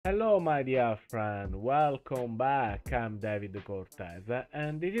Hello, my dear friend, welcome back. I'm David Cortez,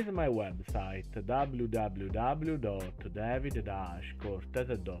 and this is my website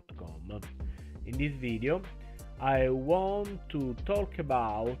www.david-cortez.com. In this video, I want to talk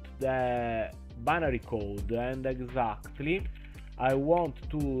about the binary code, and exactly I want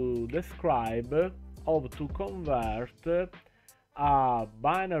to describe how to convert a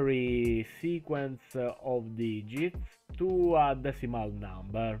binary sequence of digits to a decimal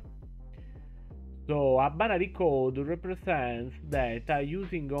number. So a binary code represents data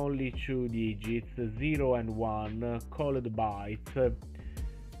using only two digits, 0 and 1, called bytes.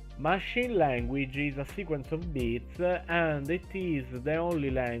 Machine language is a sequence of bits, and it is the only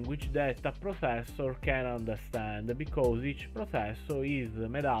language that a processor can understand, because each processor is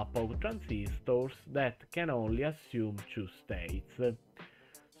made up of transistors that can only assume two states.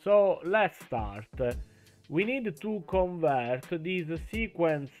 So let's start. We need to convert this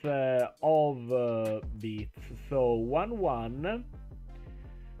sequence of bits. So 1 1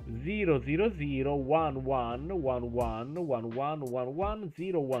 0 0 0 1 1 1 1 1 1 1 1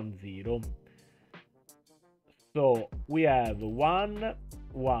 0 1 0. So we have 1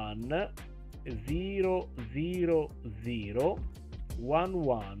 1 0 0 0 1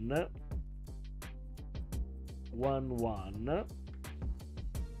 1 1 1 1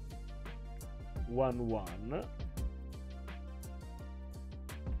 1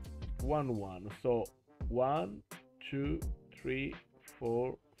 1 1. So 1 2 3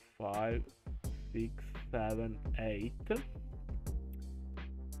 4 5 6 7 8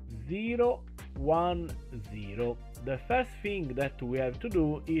 0 1 0. The first thing that we have to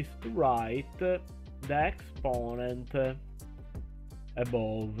do is to write the exponent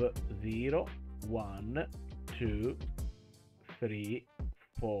above: 0 1 2 3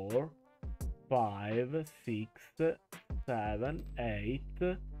 4 5 6 7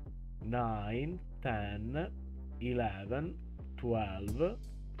 8 9 10 11 12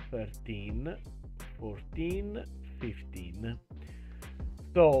 13 14 15.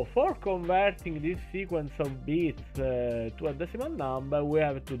 So for converting this sequence of bits to a decimal number, we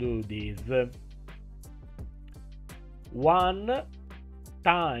have to do this: 1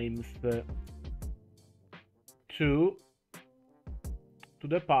 times 2 to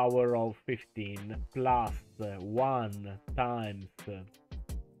the power of 15 plus 1 times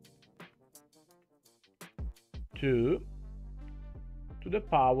 2 to the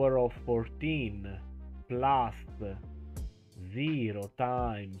power of 14 plus 0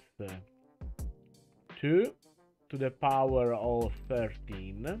 times 2 to the power of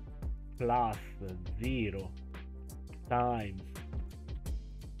 13 plus 0 times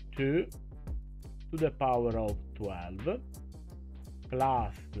 2 to the power of 12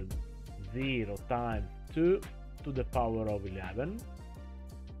 plus 0 times 2 to the power of 11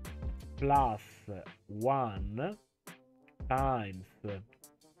 plus 1 times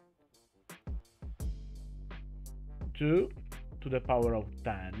 2 to the power of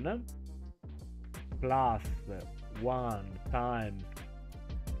 10 plus 1 times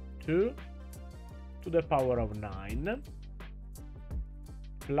 2 to the power of 9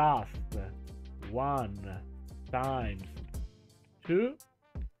 plus 1 times 2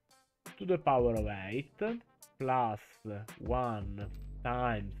 to the power of 8 plus 1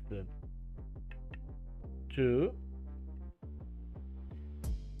 times 2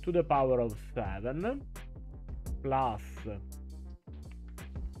 to the power of 7 plus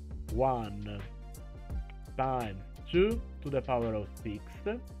 1 times 2 to the power of 6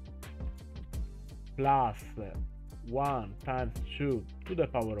 plus 1 times 2 to the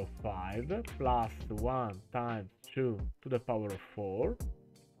power of 5 plus 1 times 2 to the power of 4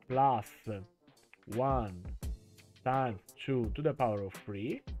 plus 1 times 2 to the power of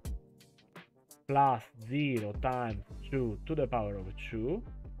 3 plus 0 times 2 to the power of 2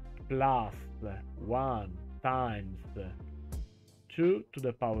 plus 1 times 2 to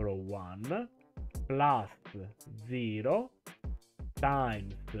the power of 1 plus 0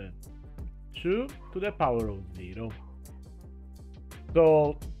 times 2 to the power of 0.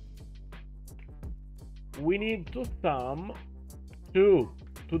 So we need to sum 2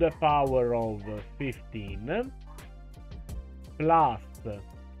 to the power of 15 plus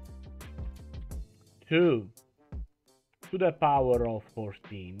 2 to the power of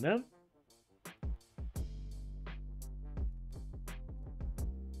 14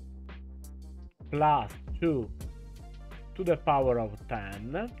 plus 2 to the power of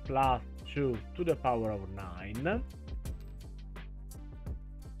 10 plus 2 to the power of 9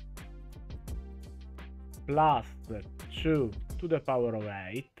 plus 2 to the power of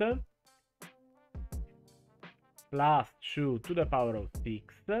 8 plus 2 to the power of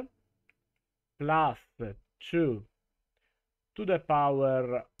 6 plus 2 to the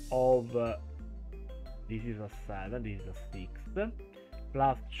power of this is a 7, this is a 6,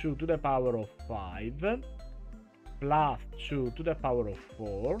 plus 2 to the power of 5 plus 2 to the power of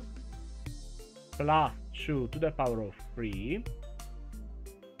 4 plus 2 to the power of 3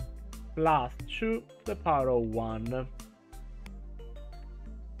 plus 2 to the power of 1.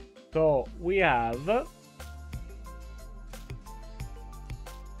 So we have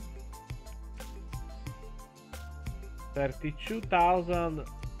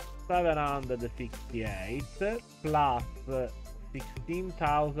 32,768 plus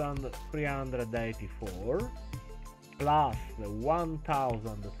 16,384 plus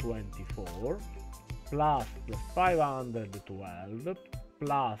 1,024 plus 512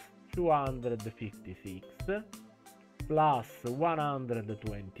 plus 256 plus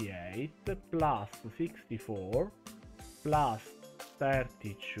 128 plus 64 plus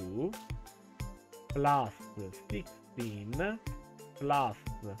 32 plus 16 plus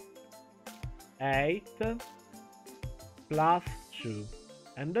 8 plus 2,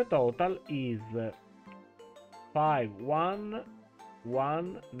 and the total is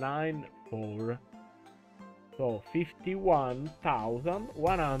 51194. So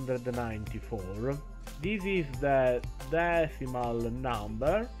 51,194. This is the decimal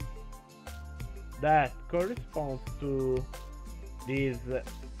number that corresponds to this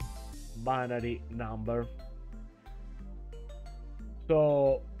binary number.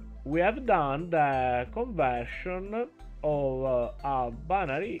 So we have done the conversion of a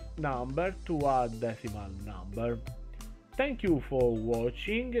binary number to a decimal number. Thank you for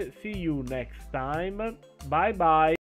watching. See you next time. Bye bye.